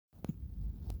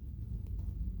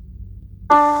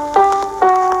Hey,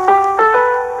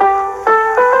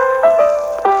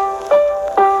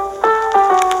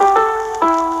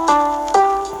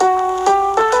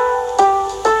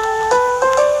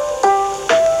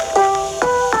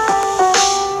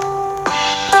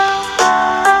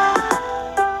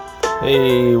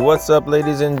 what's up,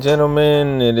 ladies and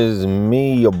gentlemen? It is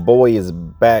me, your boy is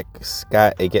back,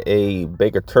 Scott, aka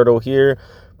Baker Turtle here,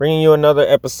 bringing you another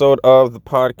episode of the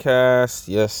podcast.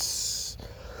 Yes,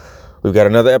 we've got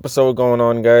another episode going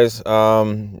on, guys.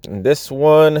 This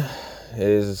one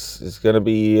is gonna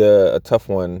be a tough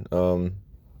one.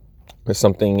 It's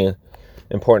something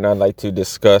important I'd like to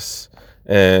discuss,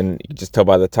 and you can just tell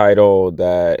by the title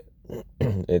that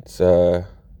it's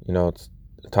it's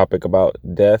topic about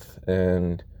death,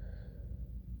 and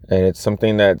it's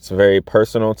something that's very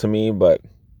personal to me, but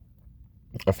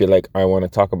I feel like I want to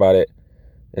talk about it.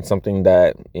 It's something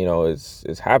that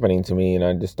is happening to me, and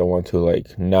I just don't want to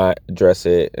not address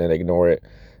it and ignore it.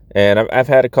 And I've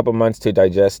had a couple months to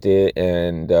digest it,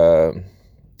 and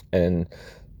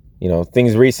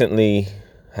things recently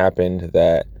happened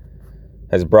that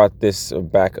has brought this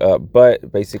back up.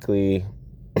 But basically,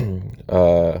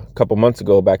 a couple months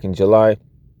ago, back in July,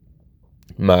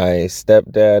 my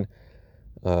stepdad,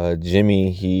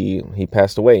 Jimmy, he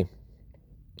passed away.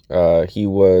 He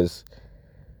was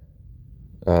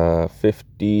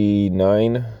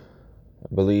 59, I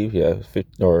believe. Yeah,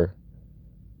 50,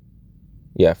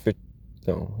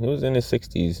 he was in his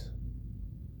 60s.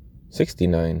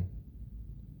 69.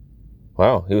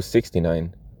 Wow, he was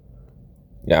 69.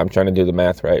 Yeah, I'm trying to do the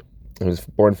math right. He was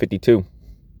born 52.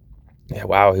 Yeah,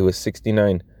 wow, he was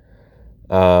 69.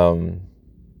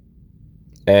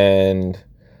 And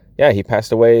yeah, he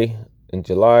passed away in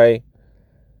July,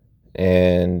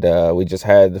 and we just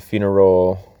had the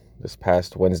funeral this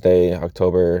past Wednesday,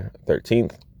 October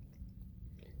 13th.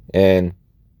 And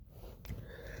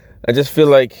I just feel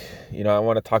like, I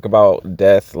want to talk about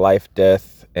death,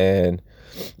 death, and,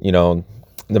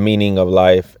 the meaning of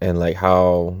life, and like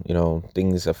how,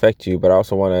 things affect you. But I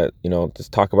also want to,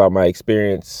 just talk about my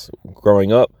experience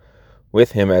growing up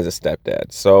with him as a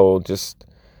stepdad. So just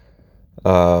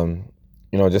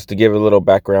just to give a little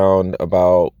background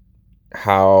about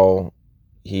how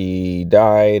he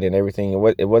died and everything.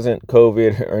 It wasn't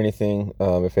COVID or anything,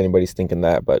 if anybody's thinking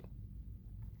that, but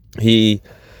we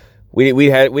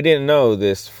didn't know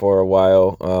this for a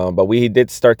while, but we did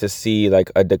start to see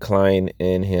like a decline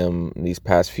in him these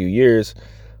past few years.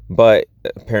 But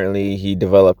apparently he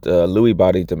developed Lewy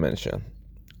body dementia,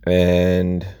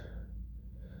 and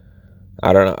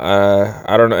I don't know,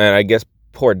 and I guess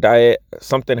poor diet,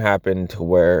 something happened to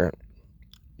where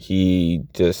he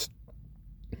just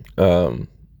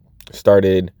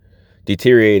started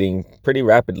deteriorating pretty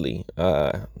rapidly.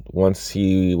 Once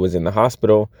he was in the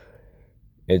hospital,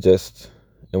 it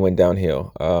went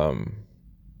downhill. I'll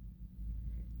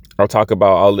talk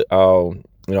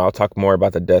more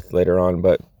about the death later on,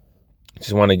 but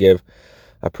just want to give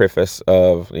a preface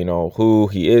of who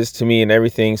he is to me and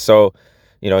everything. So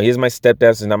he's my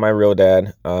stepdad. So he's not my real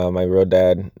dad. My real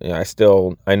dad, I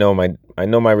know my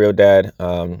real dad.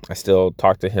 I still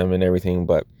talk to him and everything,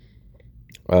 but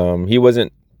he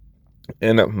wasn't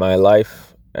in my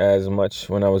life as much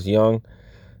when I was young.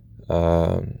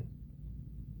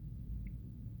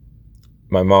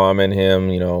 My mom and him,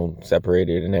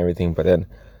 separated and everything. But then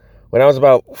when I was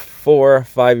about 4 or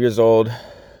 5 years old,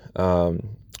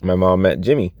 my mom met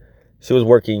Jimmy. She was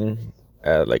working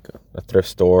at like a thrift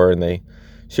store, and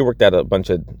she worked at a bunch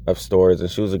of stores, and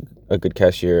she was a good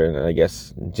cashier. And I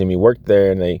guess Jimmy worked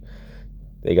there, and they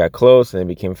got close, and they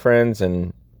became friends,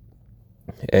 and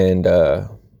they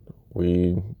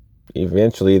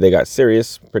got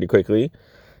serious pretty quickly,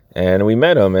 and we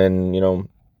met him. And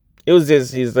it was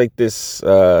he's like this,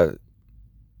 I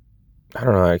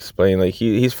don't know how to explain. Like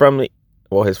he's from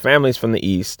his family's from the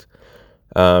East.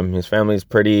 His family's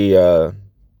pretty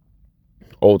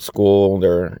old school.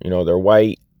 They're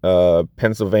white,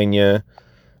 Pennsylvania,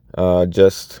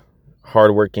 just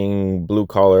hardworking, blue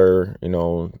collar,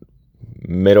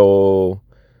 middle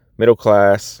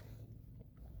class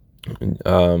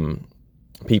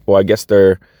people. I guess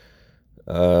their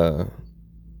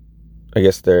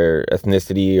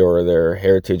ethnicity or their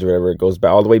heritage or whatever, it goes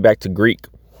back all the way back to Greek.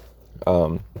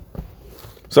 So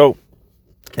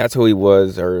that's who he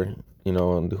was, or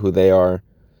who they are.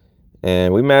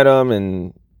 And we met him,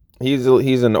 and he's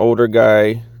an older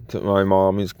guy to my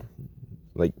mom. He's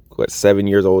like 7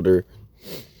 years older.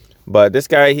 But this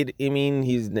guy,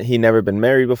 he's never been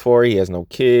married before. He has no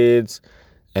kids,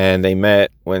 and they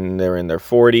met when they were in their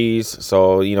 40s.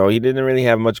 So he didn't really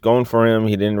have much going for him.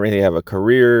 He didn't really have a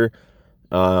career.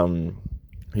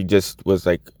 he just was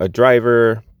like a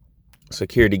driver,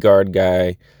 security guard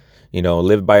guy,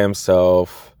 lived by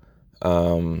himself.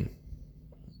 But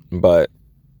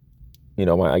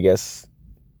I guess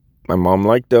my mom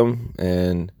liked him,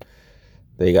 and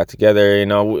they got together,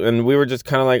 and we were just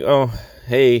kind of like, oh,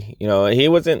 hey, he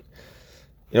wasn't,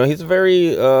 he's a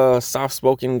very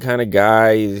soft-spoken kind of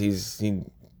guy. He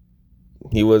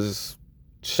was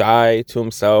shy to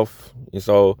himself,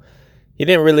 so he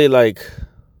didn't really like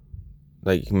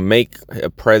make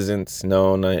a presence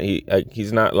known.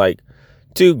 He's not like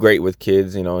too great with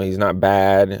kids, he's not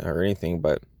bad or anything,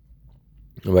 but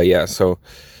yeah. So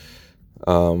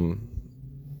and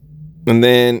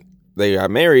then they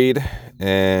got married,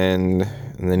 and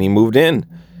then he moved in,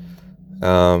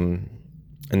 and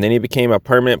then he became a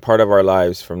permanent part of our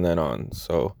lives from then on.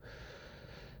 So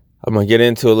I'm gonna get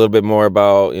into a little bit more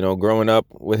about growing up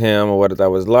with him, or what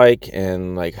that was like,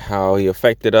 and like how he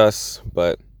affected us.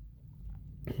 But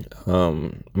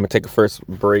I'm gonna take a first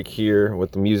break here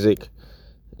with the music,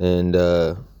 and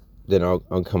then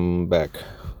I'll come back.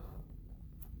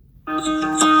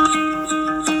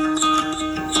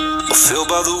 I fell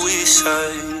by the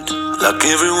wayside like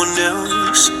everyone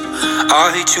else.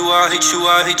 I hate you, I hate you,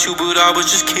 I hate you, but I was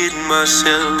just kidding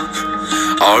myself.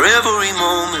 Our every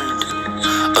moment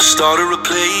I started a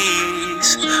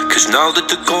place, cause now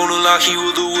that they're gone, all I hear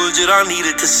were the words that I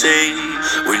needed to say.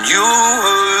 When you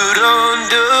hurt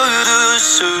under the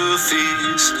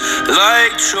surface,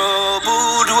 like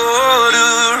troubled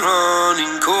water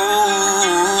running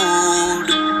cold.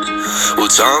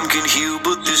 Well, time can heal,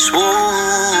 but this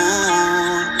won't.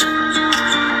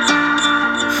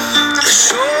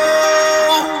 So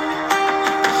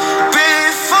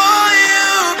before you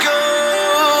go,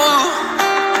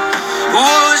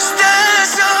 was there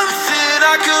something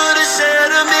I could have said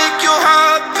to make your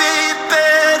heart beat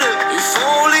better? If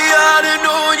only I'd have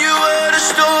known you were the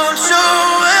storm to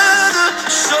weather.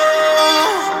 So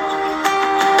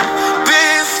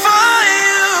before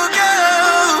you go,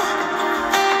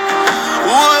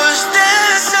 was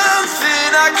there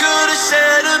something I could have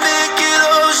said to make it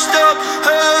all stop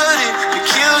hurting? It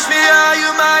kills me how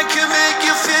your mind can make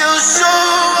you feel so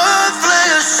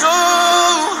worthless. So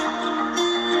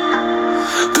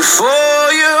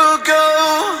before you go,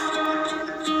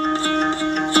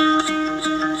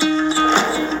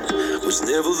 was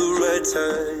never the right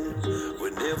time,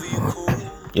 whenever you call.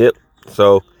 Yep.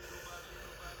 So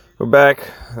we're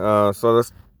back. So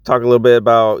let's talk a little bit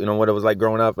about what it was like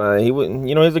growing up.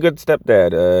 He's a good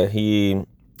stepdad.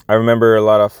 I remember a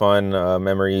lot of fun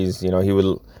memories. He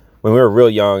would, when we were real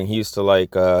young, he used to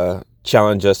like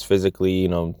challenge us physically.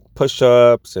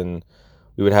 Push-ups, and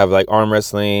we would have like arm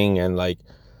wrestling, and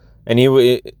he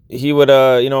would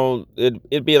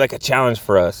it'd be like a challenge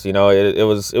for us. It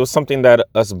was something that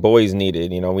us boys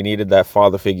needed. We needed that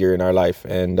father figure in our life,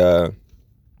 and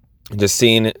just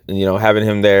seeing it, having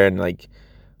him there, and like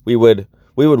we would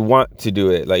want to do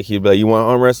it. Like he'd be like, "You want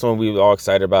arm wrestle?" And we were all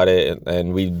excited about it,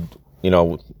 and we'd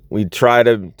try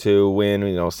to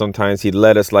win. Sometimes he'd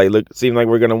let us seem like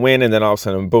we're gonna win, and then all of a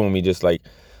sudden, boom, he just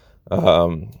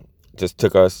just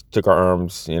took our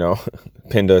arms,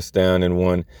 pinned us down and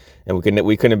won, and we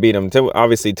couldn't beat him till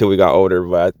we got older.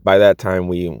 But by that time,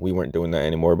 we weren't doing that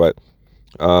anymore. But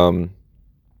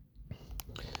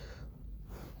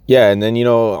yeah, and then he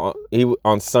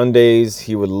on Sundays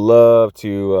he would love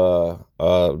to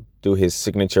do his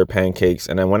signature pancakes.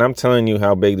 And then when I'm telling you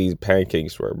how big these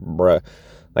pancakes were, bruh,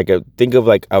 think of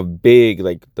like a big,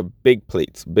 like the big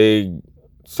plates, big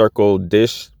circle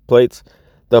dish plates.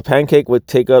 The pancake would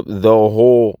take up the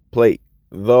whole plate.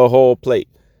 And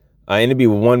it'd be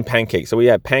one pancake. So we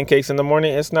had pancakes in the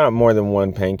morning. It's not more than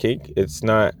one pancake. It's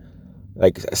not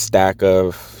like a stack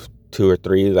of 2 or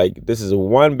 3. Like, this is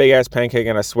one big ass pancake,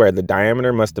 and I swear the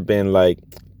diameter must have been like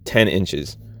 10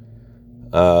 inches.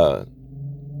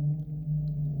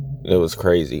 It was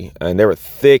crazy, and they were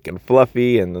thick and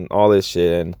fluffy and all this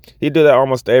shit. And he'd do that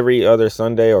almost every other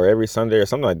Sunday or every Sunday or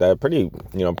something like that, pretty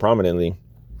prominently.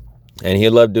 And he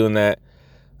loved doing that.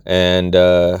 And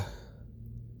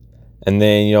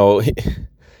then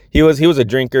he was a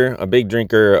drinker, a big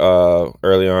drinker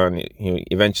early on.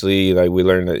 Eventually, we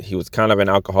learned that he was kind of an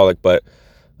alcoholic, but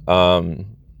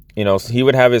he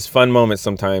would have his fun moments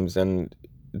sometimes, and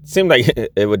it seemed like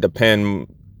it would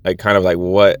depend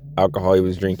what alcohol he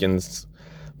was drinking.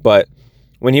 But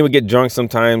when he would get drunk,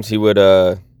 sometimes he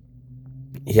had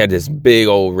this big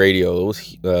old radio.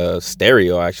 It was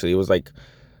stereo, actually. It was it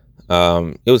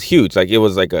was huge. It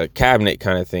was like a cabinet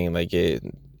kind of thing. It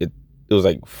was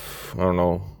I don't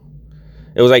know.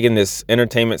 It was like in this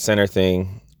entertainment center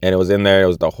thing, and it was in there. It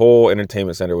was the whole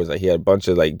entertainment center. It was like he had a bunch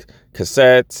of like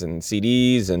cassettes and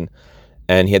CDs, and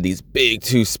he had these big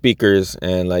two speakers,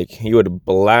 and like he would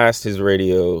blast his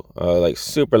radio like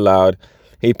super loud.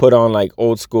 He put on like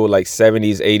old school like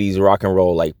 70s 80s rock and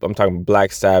roll, like I'm talking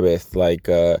Black Sabbath, like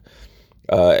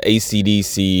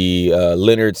AC/DC,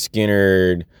 Leonard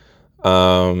Skinner,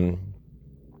 um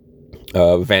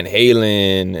Van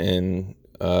Halen, and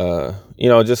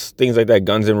just things like that,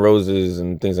 Guns N' Roses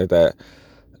and things like that.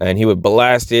 And he would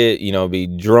blast it, be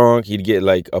drunk. He'd get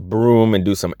like a broom and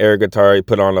do some air guitar. He'd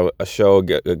put on a show,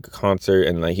 get a concert,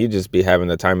 and like he'd just be having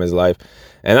the time of his life.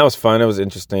 And that was fun. It was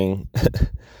interesting.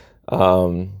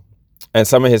 And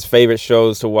some of his favorite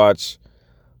shows to watch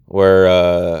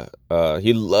were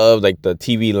he loved like the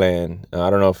TV Land.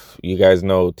 I don't know if you guys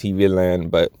know TV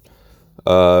Land, but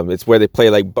it's where they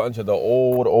play like a bunch of the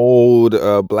old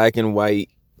black and white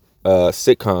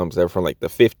sitcoms that are from like the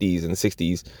 50s and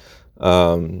 60s.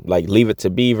 Like Leave It to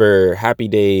Beaver, Happy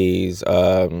Days,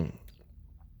 you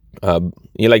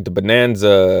like the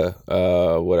Bonanza,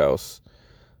 what else?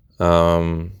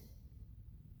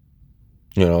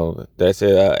 That's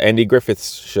it, Andy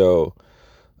Griffith's show,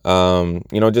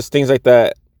 just things like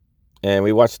that. And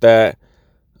we watched that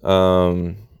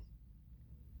a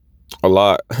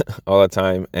lot all the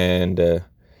time. And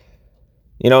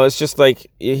it's just like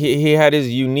he had his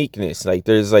uniqueness. Like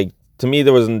there's like, to me,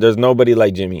 there's nobody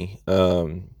like Jimmy.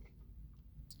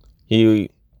 He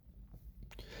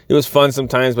was fun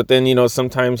sometimes, but then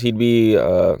sometimes he'd be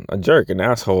a jerk, an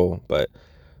asshole. But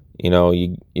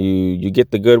you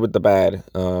get the good with the bad.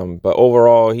 But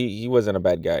overall, he wasn't a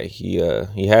bad guy. He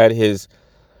had his,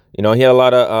 he had a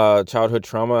lot of childhood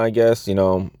trauma, I guess.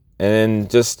 And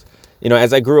just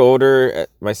as I grew older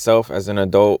myself as an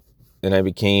adult, and I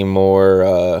became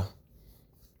more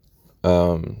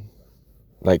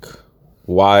like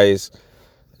wise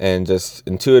and just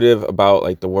intuitive about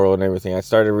like the world and everything, I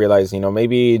started realizing,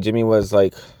 maybe Jimmy was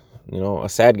like, a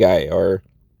sad guy, or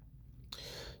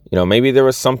maybe there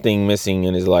was something missing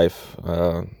in his life.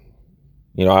 I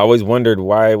always wondered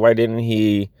why didn't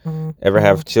he ever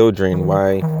have children?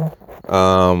 Why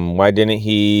didn't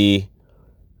he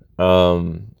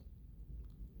like,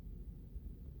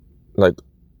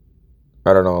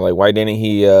 I don't know, like why didn't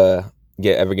he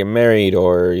ever get married,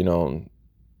 or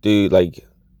do like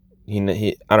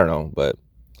he I don't know. But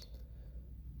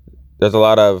there's a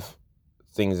lot of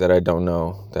things that I don't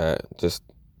know that just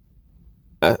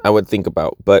I would think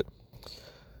about. But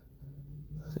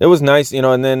it was nice,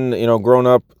 and then growing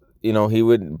up, he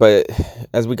would, but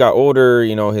as we got older,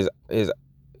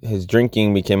 his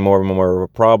drinking became more and more of a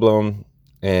problem,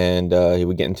 and he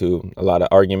would get into a lot of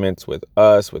arguments with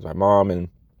my mom and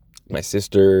my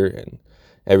sister and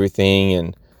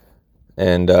everything.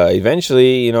 And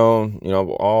eventually,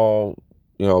 all,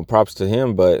 props to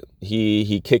him, but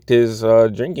he kicked his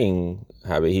drinking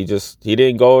habit. He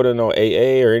didn't go to no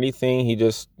AA or anything. He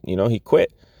just, he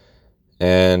quit.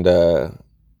 And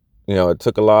it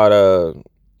took a lot of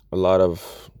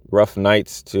rough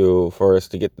nights for us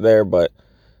to get there, but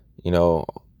all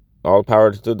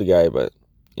power to the guy. But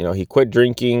he quit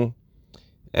drinking,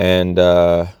 and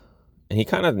he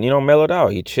kind of mellowed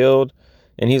out. He chilled.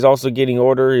 And he's also getting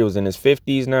older. He was in his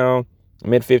 50s now,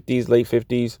 mid 50s, late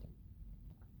 50s.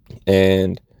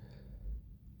 And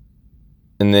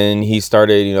then he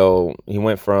started, he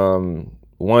went from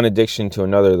one addiction to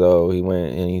another, though. He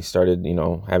went and he started,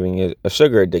 having a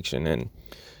sugar addiction. And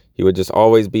he would just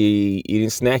always be eating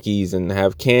snackies and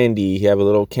have candy. He have a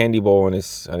little candy bowl on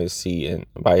his seat and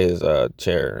by his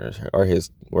chair, or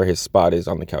where his spot is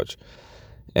on the couch.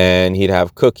 And he'd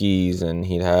have cookies, and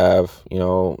he'd have,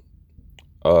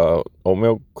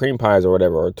 oatmeal cream pies or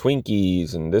whatever, or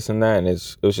Twinkies and this and that. And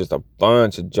it was just a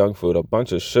bunch of junk food, a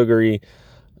bunch of sugary,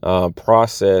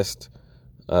 processed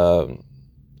junk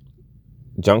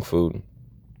food.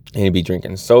 And he'd be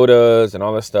drinking sodas and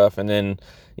all this stuff. And then,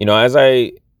 as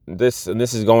this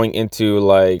is going into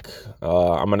like,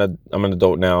 I'm an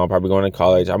adult now. I'm probably going to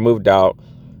college. I moved out,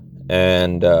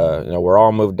 and we're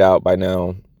all moved out by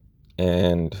now.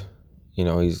 And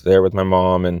he's there with my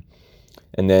mom, and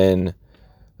then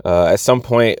at some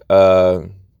point I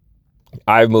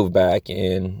moved back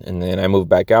in, and then I moved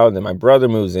back out, and then my brother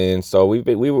moves in. So we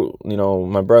were,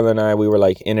 my brother and I, we were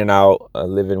like in and out,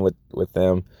 living with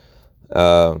them.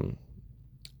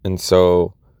 And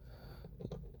so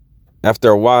after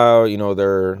a while,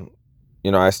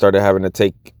 I started having to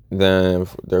take them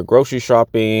their grocery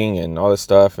shopping and all this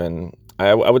stuff. And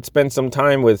I would spend some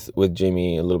time with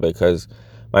Jimmy a little bit, because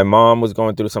my mom was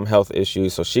going through some health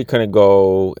issues, so she couldn't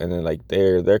go. And then like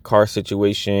their car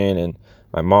situation, and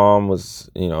my mom was,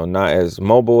 not as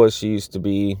mobile as she used to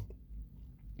be.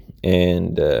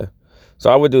 And so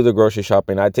I would do the grocery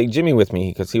shopping. I'd take Jimmy with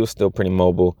me because he was still pretty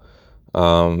mobile.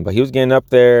 But he was getting up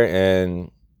there, and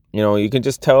you can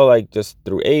just tell, like, just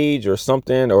through age or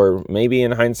something, or maybe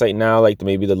in hindsight now, like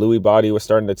maybe the Louis body was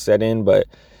starting to set in, but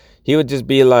he would just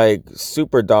be like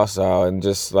super docile, and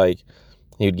just like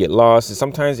he would get lost. And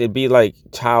sometimes it'd be like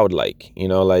childlike,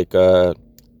 like the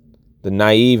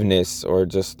naiveness, or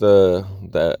just the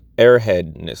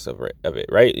airheadness of it,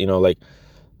 right?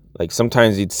 Like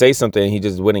sometimes he'd say something and he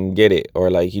just wouldn't get it, or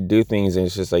like he'd do things and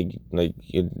it's just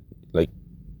you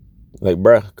like,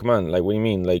 bruh, come on, like, what do you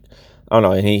mean? Like, I don't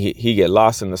know. And he get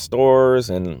lost in the stores,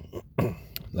 and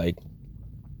like,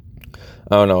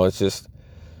 I don't know. It's just,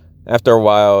 after a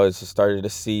while, it's just started to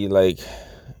see, like,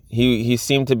 he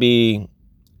seemed to be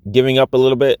giving up a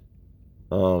little bit.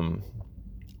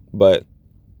 But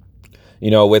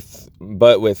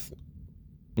with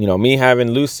me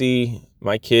having Lucy,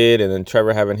 my kid, and then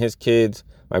Trevor having his kids,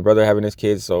 my brother having his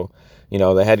kids, so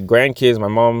they had grandkids. My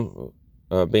mom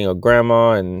being a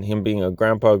grandma, and him being a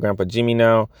grandpa Jimmy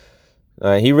now.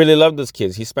 He really loved those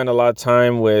kids. He spent a lot of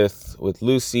time with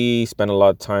Lucy, spent a lot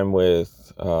of time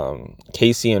with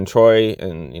Casey and Troy,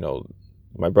 and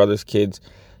my brother's kids.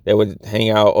 They would hang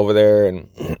out over there, and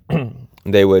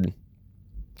they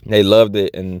loved it.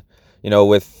 And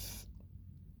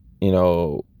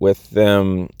with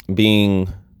them being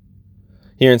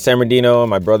here in San Bernardino,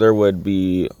 my brother would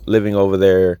be living over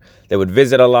there. They would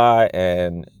visit a lot,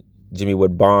 and Jimmy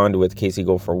would bond with Casey,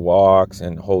 go for walks,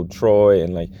 and hold Troy,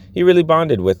 and like he really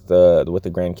bonded with the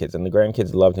grandkids, and the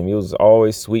grandkids loved him. He was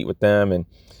always sweet with them, and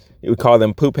he would call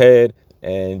them poop head,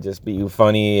 and just be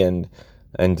funny, and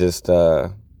just be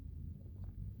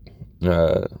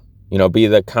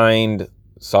the kind,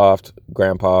 soft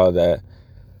grandpa that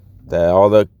all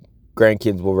the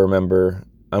grandkids will remember.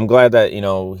 I'm glad that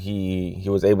he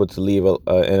was able to leave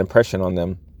an impression on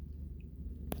them.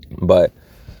 But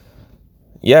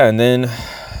yeah, and then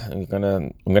I'm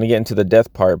gonna get into the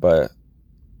death part, but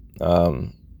I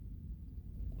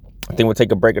think we'll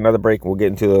take another break. We'll get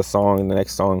into the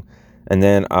next song, and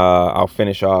then I'll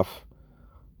finish off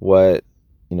what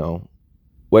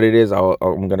it is.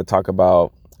 I'm gonna talk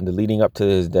about the leading up to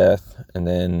his death, and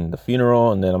then the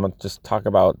funeral, and then I'm gonna just talk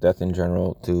about death in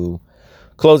general to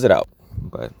close it out.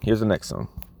 But here's the next song.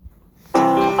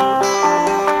 One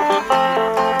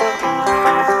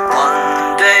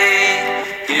day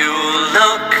you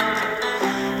look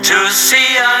to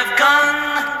see I've gone,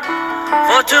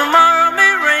 for tomorrow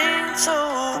may rain, so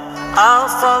I'll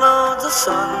follow the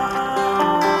sun.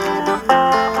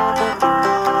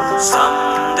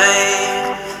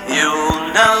 Someday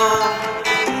you'll know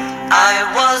I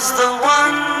was the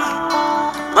one,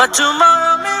 but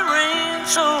tomorrow may rain,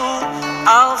 so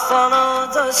I'll follow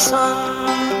the sun.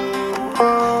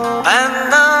 And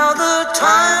now the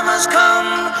time has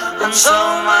come, and so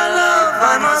my love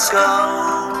I must go.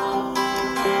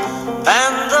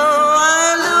 And though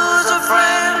I lose a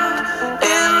friend,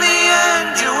 in the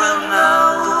end you will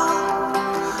know.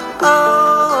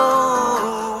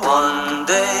 Oh, one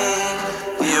day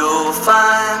you'll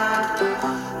find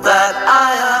that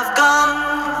I have gone,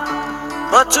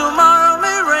 but tomorrow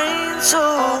may rain, so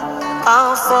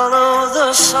I'll follow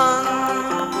the sun.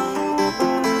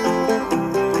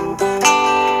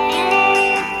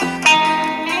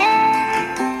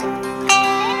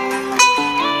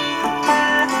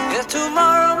 Yeah,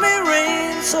 tomorrow may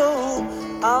rain, so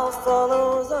I'll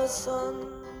follow the sun.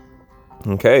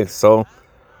 Okay, so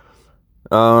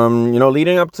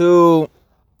leading up to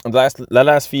the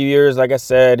last few years, like I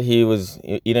said, he was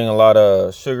eating a lot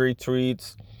of sugary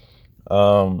treats,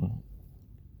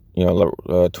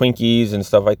 Twinkies and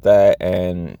stuff like that,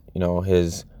 and he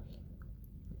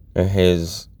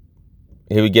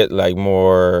would get like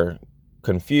more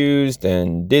confused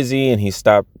and dizzy, and he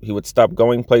would stop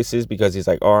going places because he's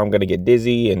like, oh, I'm gonna get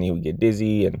dizzy, and he would get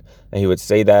dizzy, and he would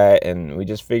say that, and we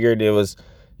just figured it was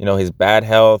his bad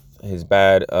health, his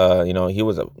bad he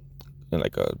was a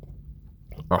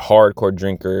hardcore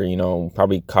drinker,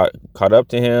 probably caught up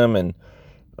to him, and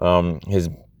his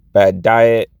bad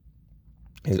diet,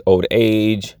 his old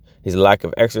age, his lack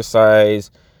of exercise.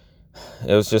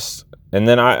 It was just, and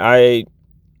then I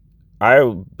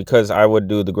because I would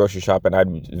do the grocery shop and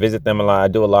I'd visit them a lot.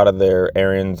 I'd do a lot of their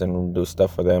errands and do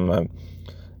stuff for them,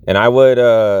 and I would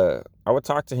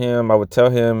talk to him. I would tell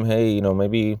him, hey,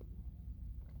 maybe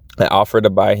I offer to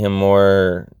buy him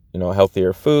more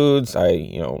healthier foods.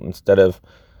 Instead of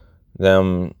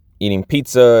them eating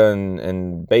pizza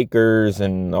and bakers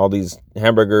and all these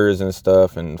hamburgers and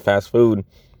stuff and fast food,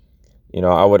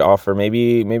 I would offer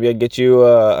maybe I'd get you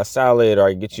a salad, or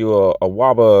I'd get you a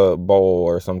waba bowl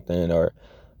or something, or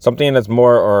something that's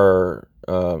more or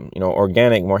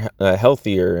organic, more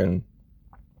healthier, and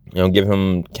give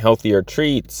him healthier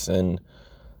treats, and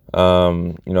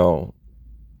try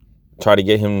to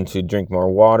get him to drink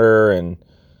more water. And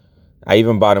I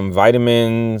even bought him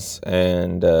vitamins,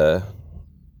 and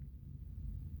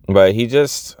but he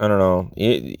just, I don't know,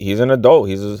 he's an adult.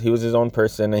 He was his own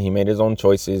person, and he made his own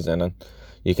choices. And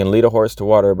you can lead a horse to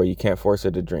water, but you can't force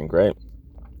it to drink, right?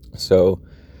 So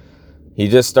he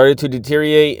just started to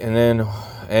deteriorate, and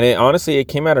it honestly, it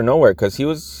came out of nowhere, because he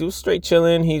was straight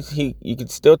chilling. You could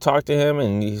still talk to him,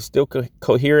 and he's still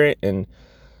coherent, and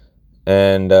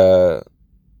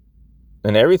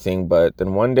everything. But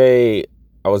then one day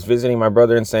I was visiting my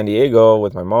brother in San Diego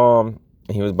with my mom,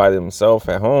 and he was by himself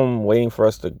at home waiting for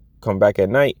us to come back at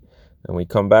night. And we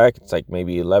come back, it's like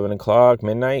maybe 11 o'clock,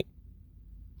 midnight,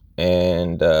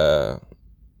 and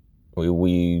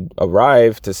we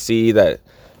arrive to see that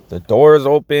the door is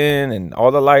open and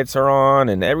all the lights are on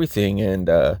and everything, and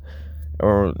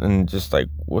just like,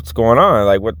 what's going on?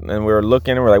 Like, what? And we were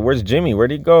looking, and we're like, where's Jimmy?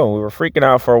 Where'd he go? We were freaking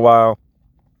out for a while,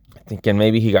 thinking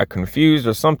maybe he got confused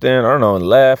or something, I don't know, and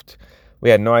left. We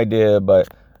had no idea. But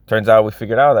turns out we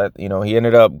figured out that he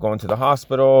ended up going to the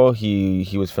hospital.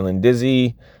 He was feeling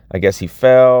dizzy. I guess he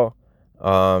fell.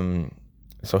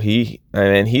 So he's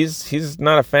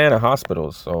not a fan of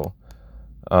hospitals. So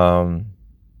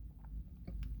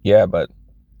yeah, but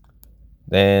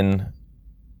then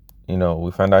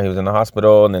we found out he was in the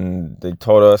hospital, and then they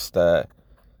told us that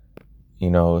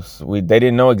they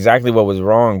didn't know exactly what was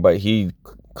wrong, but he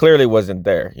clearly wasn't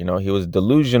there. He was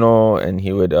delusional, and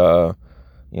he would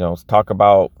talk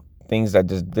about things that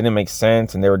just didn't make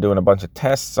sense, and they were doing a bunch of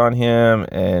tests on him,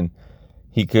 and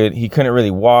he couldn't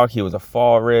really walk. He was a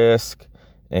fall risk,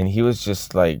 and he was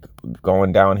just like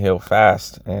going downhill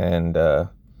fast. And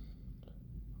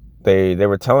they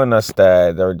were telling us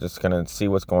that they were just gonna see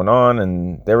what's going on,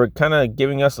 and they were kind of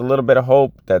giving us a little bit of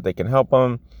hope that they can help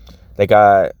him. They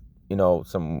got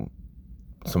some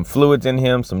fluids in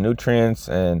him, some nutrients,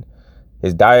 and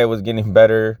his diet was getting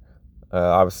better,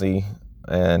 obviously,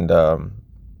 and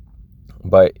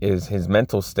but his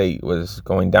mental state was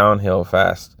going downhill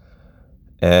fast,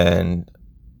 and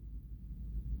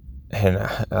I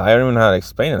don't even know how to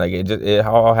explain it. Like, it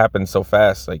all happened so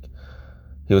fast. Like,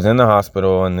 he was in the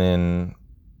hospital, and then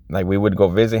like we would go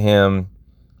visit him,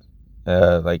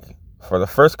 like for the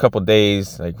first couple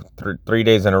days, like 3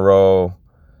 days in a row,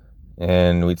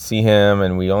 and we'd see him,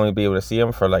 and we'd only be able to see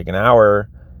him for like an hour,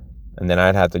 and then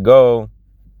I'd have to go.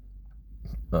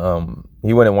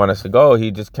 He wouldn't want us to go.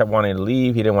 He just kept wanting to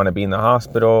leave. He didn't want to be in the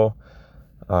hospital.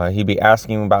 He'd be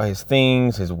asking about his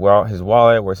things, his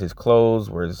wallet, where's his clothes,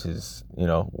 where's his,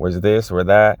 where's this, where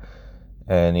that.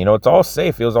 And, it's all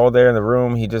safe. It was all there in the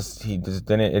room. He just it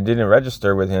didn't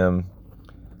register with him.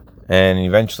 And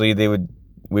eventually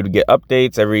we'd get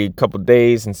updates every couple of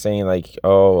days and saying like,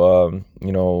 got an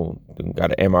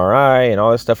MRI and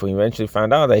all this stuff. We eventually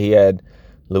found out that he had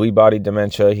Lewy body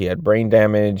dementia. He had brain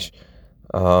damage.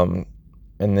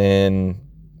 And then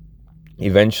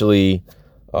eventually,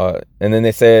 and then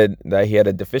they said that he had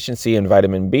a deficiency in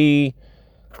vitamin B.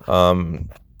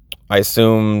 I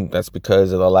assume that's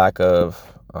because of the lack of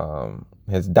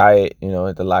his diet,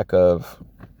 the lack of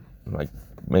like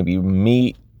maybe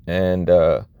meat, and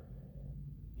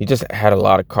he just had a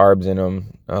lot of carbs in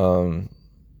him.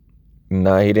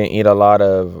 No, he didn't eat a lot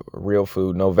of real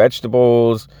food, no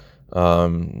vegetables,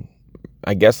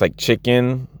 I guess like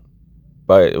chicken,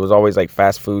 but it was always like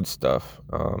fast food stuff.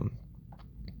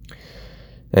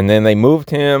 And then they moved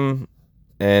him,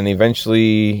 and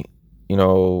eventually,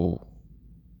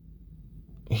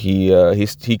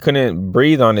 he couldn't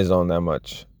breathe on his own that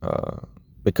much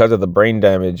because of the brain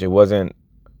damage. It wasn't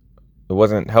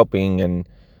helping, and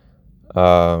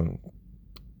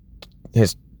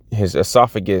his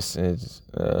esophagus,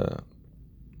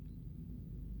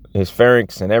 his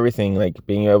pharynx, and everything, like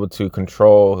being able to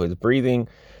control his breathing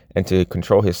and to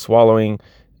control his swallowing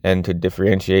and to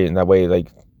differentiate in that way,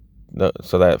 like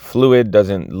so that fluid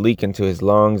doesn't leak into his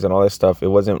lungs and all this stuff. It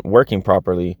wasn't working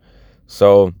properly,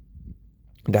 so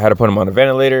they had to put him on a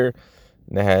ventilator.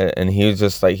 And he was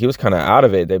just like, he was kind of out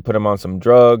of it. They put him on some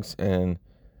drugs, and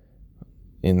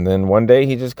then one day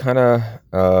he just kind of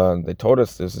they told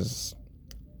us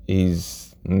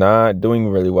he's not doing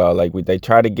really well. Like they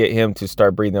tried to get him to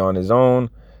start breathing on his own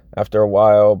after a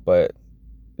while, but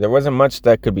there wasn't much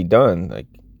that could be done. Like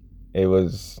it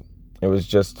was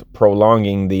just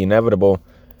prolonging the inevitable.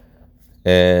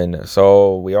 And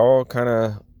so we all kind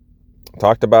of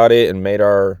talked about it and made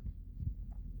our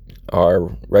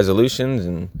resolutions,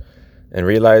 and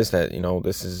realized that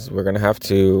we're gonna have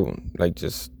to like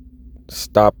just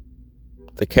stop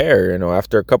the care.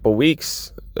 After a couple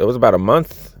weeks, it was about a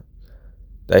month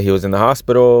that he was in the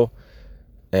hospital,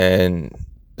 and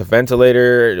the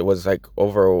ventilator, it was like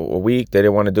over a week. They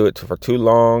didn't want to do it for too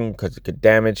long because it could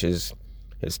damage his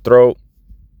throat,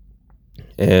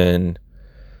 and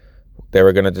they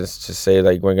were gonna just say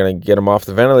like, we're gonna get him off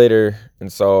the ventilator.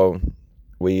 And so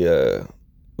we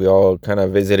all kind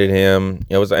of visited him.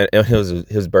 It was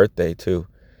his birthday too.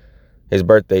 His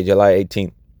birthday, July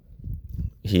 18th.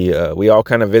 We all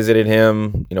kind of visited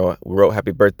him. We wrote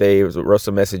happy birthday, wrote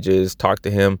some messages, talked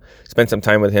to him, spent some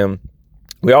time with him.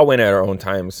 We all went at our own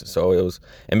times. So it was,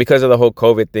 and because of the whole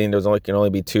COVID thing, can only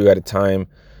be 2 at a time.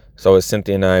 So it was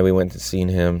Cynthia and I, we went to see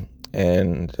him,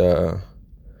 and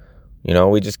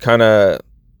we just kind of,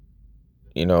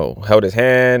 held his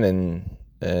hand,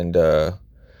 and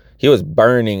he was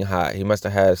burning hot. He must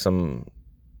have had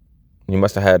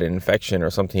an infection or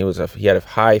something. He had a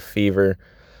high fever.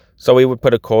 So we would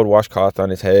put a cold washcloth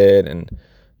on his head, and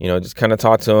just kind of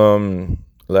talk to him,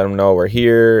 let him know we're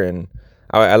here. And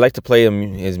I like to play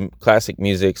him his classic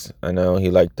musics. I know he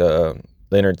liked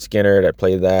Leonard Skinner. I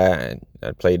played that, and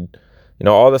I played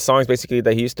all the songs basically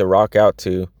that he used to rock out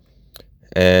to.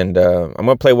 And I'm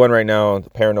gonna play one right now,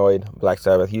 Paranoid, Black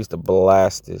Sabbath. He used to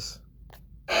blast this.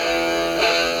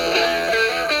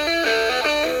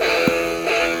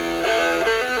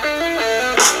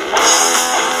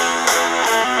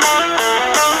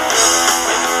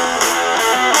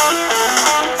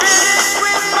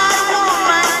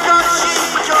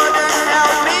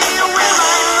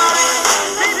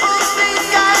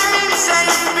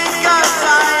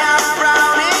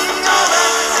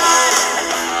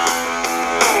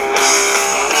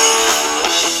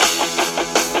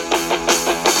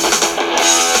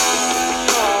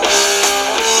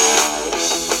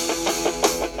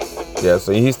 Yeah,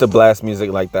 so he used to blast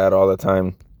music like that all the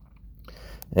time.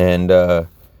 And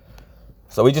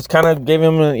so we just kind of gave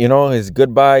him, his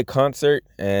goodbye concert.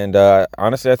 And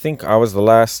honestly, I think I was the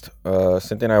last,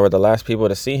 Cynthia and I were the last people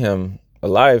to see him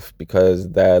alive, because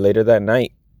later that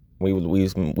night,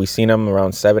 we seen him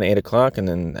around 7, 8 o'clock. And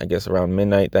then I guess around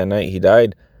midnight that night, he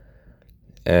died.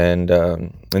 And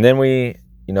then we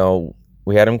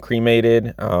had him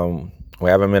cremated. We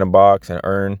have him in a box, an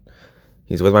urn.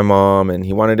 He's with my mom, and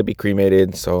he wanted to be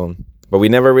cremated. So, but we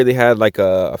never really had like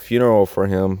a funeral for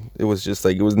him. It was just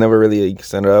like, it was never really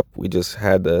set up. We just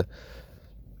had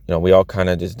we all kind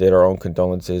of just did our own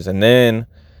condolences. And then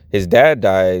his dad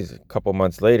dies a couple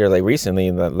months later, like recently,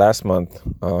 in the last month.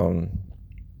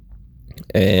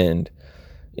 And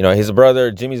his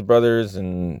brother, Jimmy's brothers,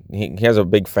 and he has a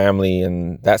big family,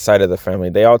 and that side of the family,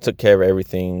 they all took care of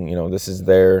everything. This is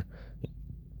their.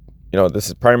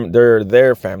 They're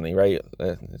their family, right?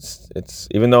 It's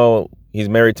even though he's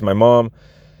married to my mom,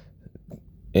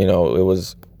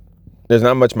 there's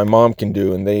not much my mom can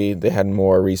do, and they had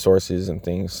more resources and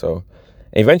things. So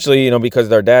eventually, because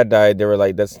their dad died, they were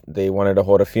like, they wanted to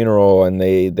hold a funeral, and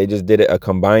they just did a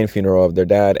combined funeral of their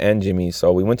dad and Jimmy.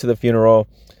 So we went to the funeral,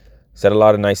 said a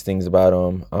lot of nice things about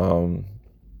him.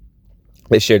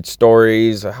 They shared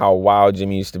stories of how wild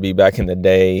Jimmy used to be back in the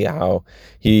day, how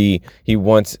he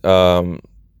once, water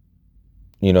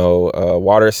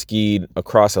skied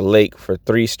across a lake for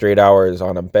 3 straight hours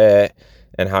on a bed,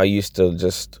 and how he used to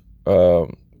just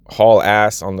haul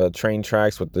ass on the train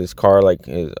tracks with his car, like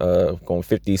going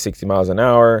 50, 60 miles an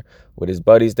hour with his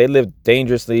buddies. They lived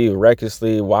dangerously,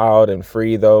 recklessly, wild and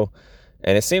free, though.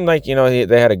 And it seemed like,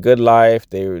 they had a good life.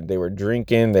 They were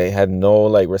drinking. They had no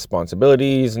like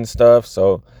responsibilities and stuff.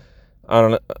 So I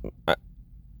don't know.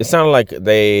 It sounded like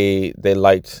they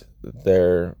liked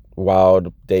their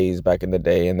wild days back in the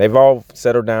day, and they've all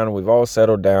settled down. We've all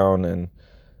settled down,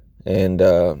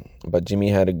 but Jimmy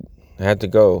had to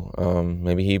go.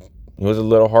 Maybe he was a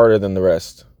little harder than the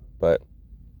rest, but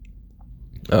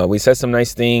we said some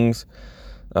nice things.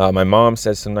 My mom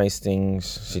said some nice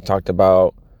things. She talked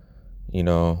about, she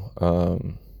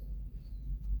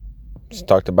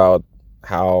talked about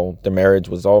how the marriage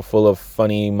was all full of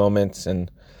funny moments,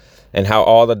 and how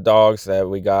all the dogs that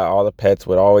we got, all the pets,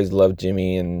 would always love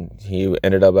Jimmy, and he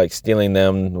ended up like stealing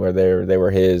them where they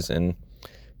were his, and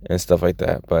stuff like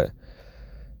that. But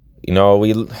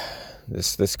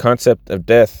this concept of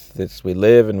death, we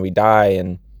live and we die,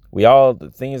 and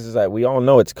the thing is that we all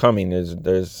know it's coming.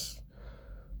 There's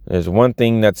one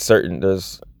thing that's certain.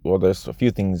 There's a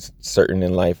few things certain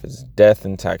in life: is death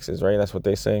and taxes, right? That's what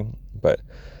they say. But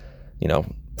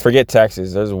forget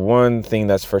taxes. There's one thing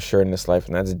that's for sure in this life,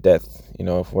 and that's death.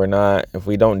 If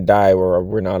we don't die,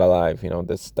 we're not alive.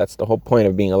 That's the whole point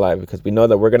of being alive, because we know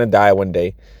that we're gonna die one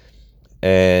day,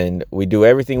 and we do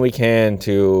everything we can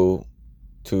to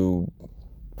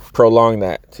prolong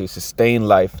that, to sustain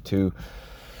life, to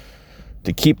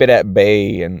keep it at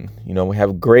bay. And we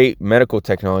have great medical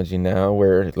technology now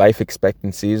where life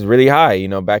expectancy is really high.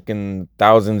 Back in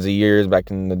thousands of years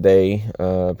back in the day,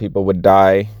 people would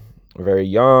die very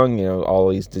young. All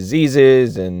these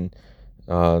diseases and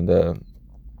the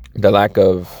lack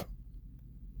of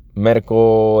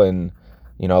medical, and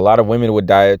a lot of women would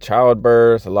die at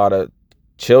childbirth, a lot of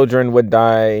children would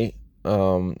die.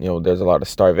 There's a lot of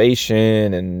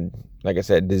starvation and, like I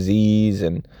said, disease,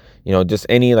 and just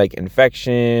any like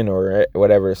infection or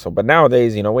whatever. So but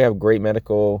nowadays, we have great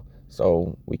medical,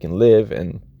 so we can live.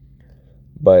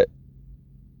 But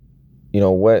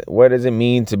what does it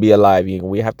mean to be alive?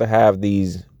 We have to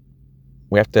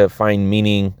find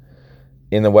meaning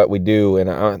in what we do. And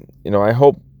I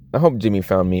hope Jimmy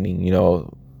found meaning,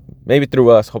 maybe through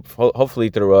us, hopefully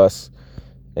through us,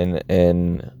 and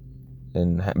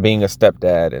being a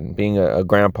stepdad and being a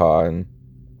grandpa. And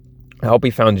I hope he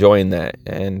found joy in that.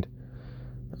 And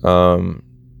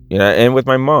and with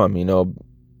my mom,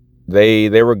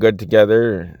 they were good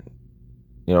together,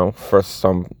 for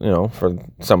some of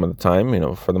the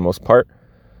time, for the most part.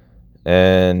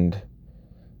 And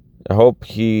I hope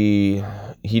he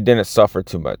didn't suffer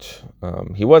too much.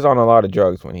 He was on a lot of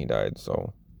drugs when he died,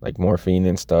 so like morphine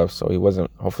and stuff. So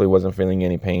hopefully wasn't feeling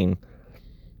any pain.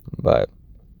 But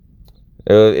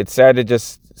it's sad to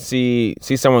just see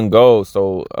someone go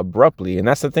so abruptly. And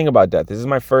that's the thing about death. This is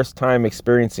my first time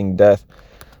experiencing death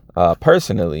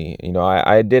personally.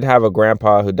 I did have a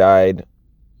grandpa who died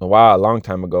a long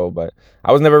time ago, but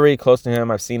I was never really close to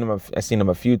him. I've seen him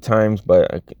a few times,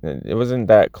 but it wasn't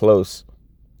that close.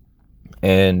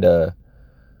 And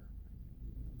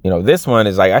this one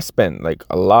is like I spent like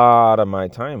a lot of my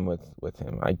time with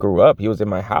him. I grew up. He was in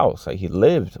my house. Like, he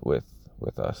lived with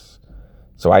us.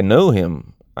 So I knew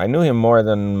him. I knew him more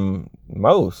than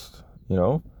most,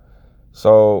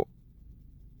 So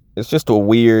it's just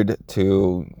weird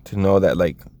to know that,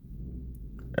 like,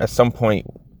 at some point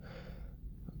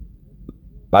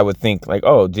I would think like,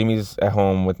 oh, Jimmy's at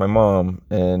home with my mom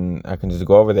and I can just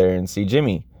go over there and see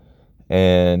Jimmy.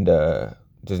 And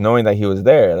just knowing that he was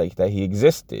there, like that he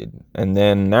existed. And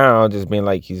then now just being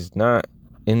like, he's not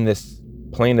in this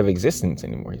plane of existence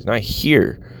anymore. He's not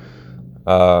here.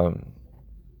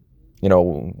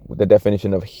 The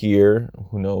definition of here,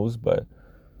 who knows? But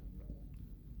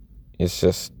it's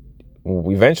just,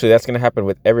 eventually that's going to happen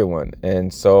with everyone.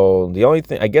 And so the only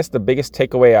thing, I guess the biggest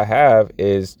takeaway I have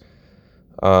is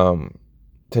to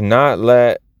not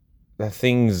let the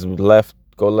things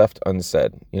go left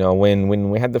unsaid. When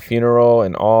we had the funeral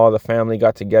and all the family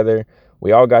got together,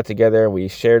 we all got together, we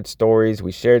shared stories,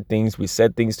 we shared things, we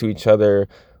said things to each other.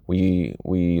 There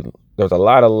was a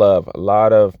lot of love, a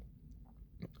lot of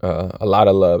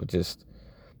love, just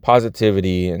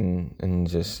positivity, and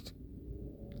just,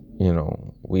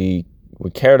 we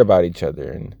cared about each other,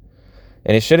 and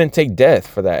it shouldn't take death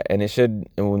for that. And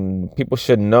people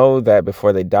should know that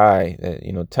before they die, that,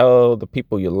 tell the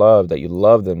people you love that you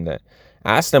love them, that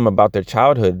ask them about their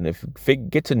childhood. And if you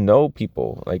get to know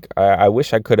people, like I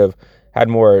wish I could have had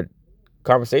more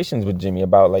conversations with Jimmy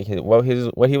about like what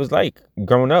he was like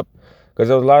growing up, because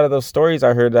there was a lot of those stories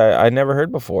I heard that I never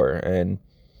heard before. And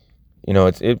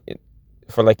it's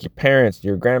for like your parents,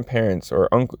 your grandparents, or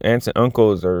aunts and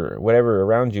uncles, or whatever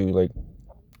around you, like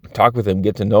talk with them,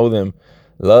 get to know them,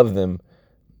 love them,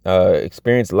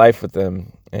 experience life with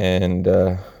them. And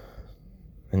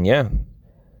yeah.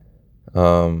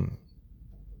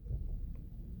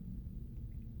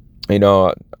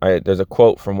 There's a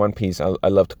quote from One Piece I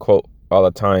love to quote all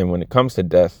the time when it comes to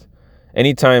death.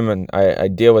 Anytime I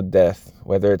deal with death,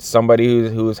 whether it's somebody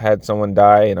who's had someone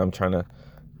die and I'm trying to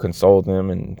console them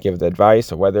and give the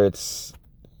advice, or whether it's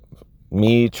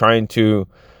me trying to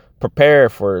prepare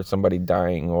for somebody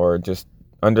dying, or just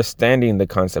understanding the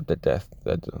concept of death,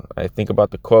 that I think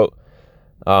about the quote.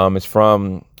 It's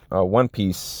from One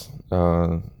Piece.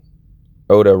 Oda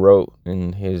wrote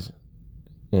in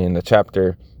the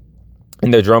chapter in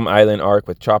the Drum Island arc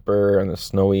with Chopper and the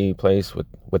snowy place with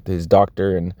his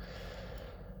doctor. And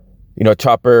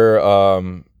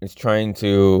Chopper is trying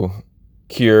to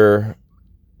cure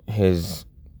his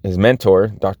mentor,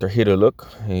 Dr. Hiruluk.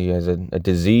 He has a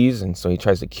disease, and so he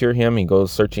tries to cure him. He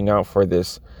goes searching out for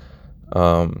this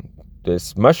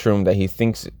mushroom that he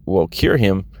thinks will cure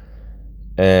him,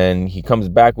 and he comes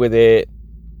back with it,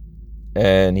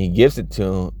 and he gives it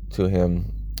to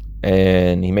him,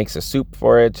 and he makes a soup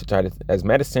for it to try to as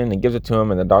medicine, and gives it to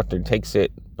him, and the doctor takes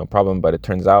it, no problem. But it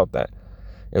turns out that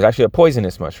it was actually a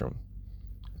poisonous mushroom.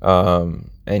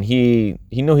 And he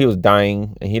knew he was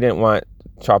dying, and he didn't want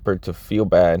Chopper to feel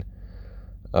bad.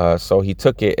 So he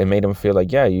took it and made him feel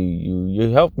like, yeah, you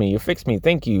helped me, you fixed me,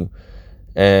 thank you.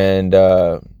 And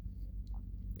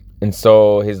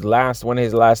so one of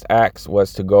his last acts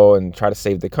was to go and try to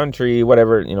save the country,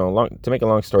 whatever, to make a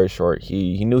long story short,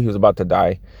 he knew he was about to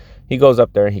die. He goes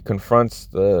up there and he confronts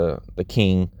the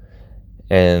king,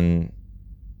 and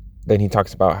then he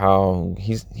talks about how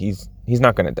he's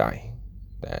not going to die.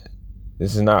 That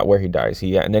this is not where he dies.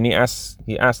 And then he asks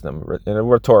them in a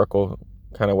rhetorical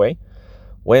kind of way,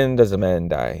 when does a man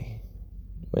die?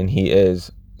 When he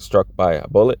is struck by a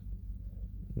bullet?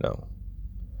 No.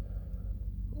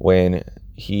 When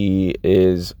he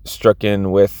is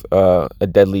stricken with a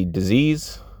deadly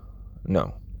disease?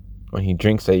 No. When he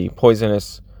drinks a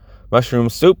poisonous mushroom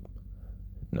soup?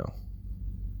 No.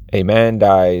 A man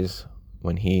dies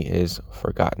when he is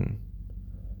forgotten.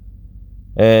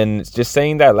 And just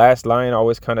saying that last line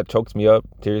always kind of chokes me up,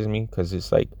 tears me, because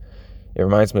it's like, it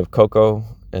reminds me of Coco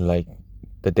and like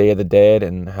the Day of the Dead,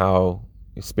 and how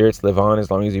spirits live on as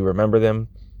long as you remember them.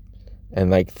 And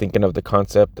like thinking of the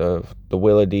concept of the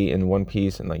Willity in One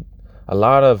Piece, and like a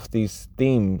lot of these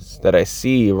themes that I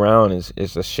see around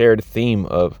is a shared theme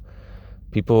of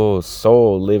people's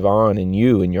soul live on in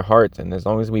you, in your heart, and as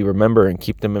long as we remember and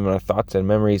keep them in our thoughts and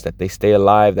memories, that they stay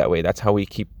alive that way. That's how we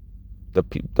keep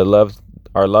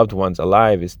our loved ones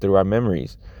alive, is through our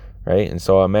memories, right? And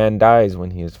so a man dies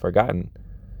when he is forgotten,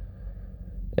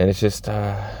 and it's just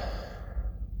yeah.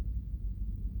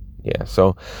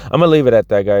 So I'm gonna leave it at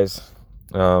that, guys.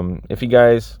 If you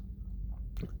guys,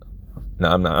 no,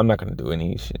 I'm not gonna do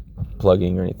any shit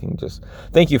plugging or anything. Just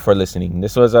thank you for listening.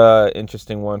 This was a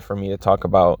interesting one for me to talk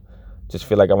about. Just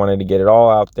feel like I wanted to get it all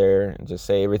out there and just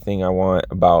say everything I want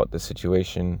about the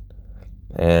situation.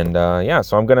 And yeah,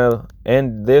 so I'm gonna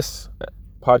end this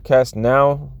podcast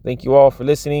now. Thank you all for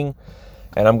listening,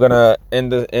 and I'm gonna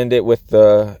end it with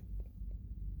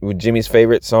Jimmy's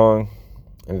favorite song,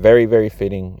 very, very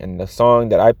fitting, and the song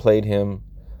that I played him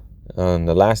on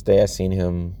the last day I seen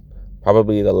him,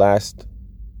 probably the last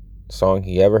song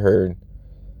he ever heard,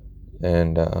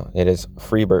 and it is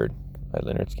Freebird by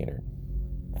Leonard Skinner.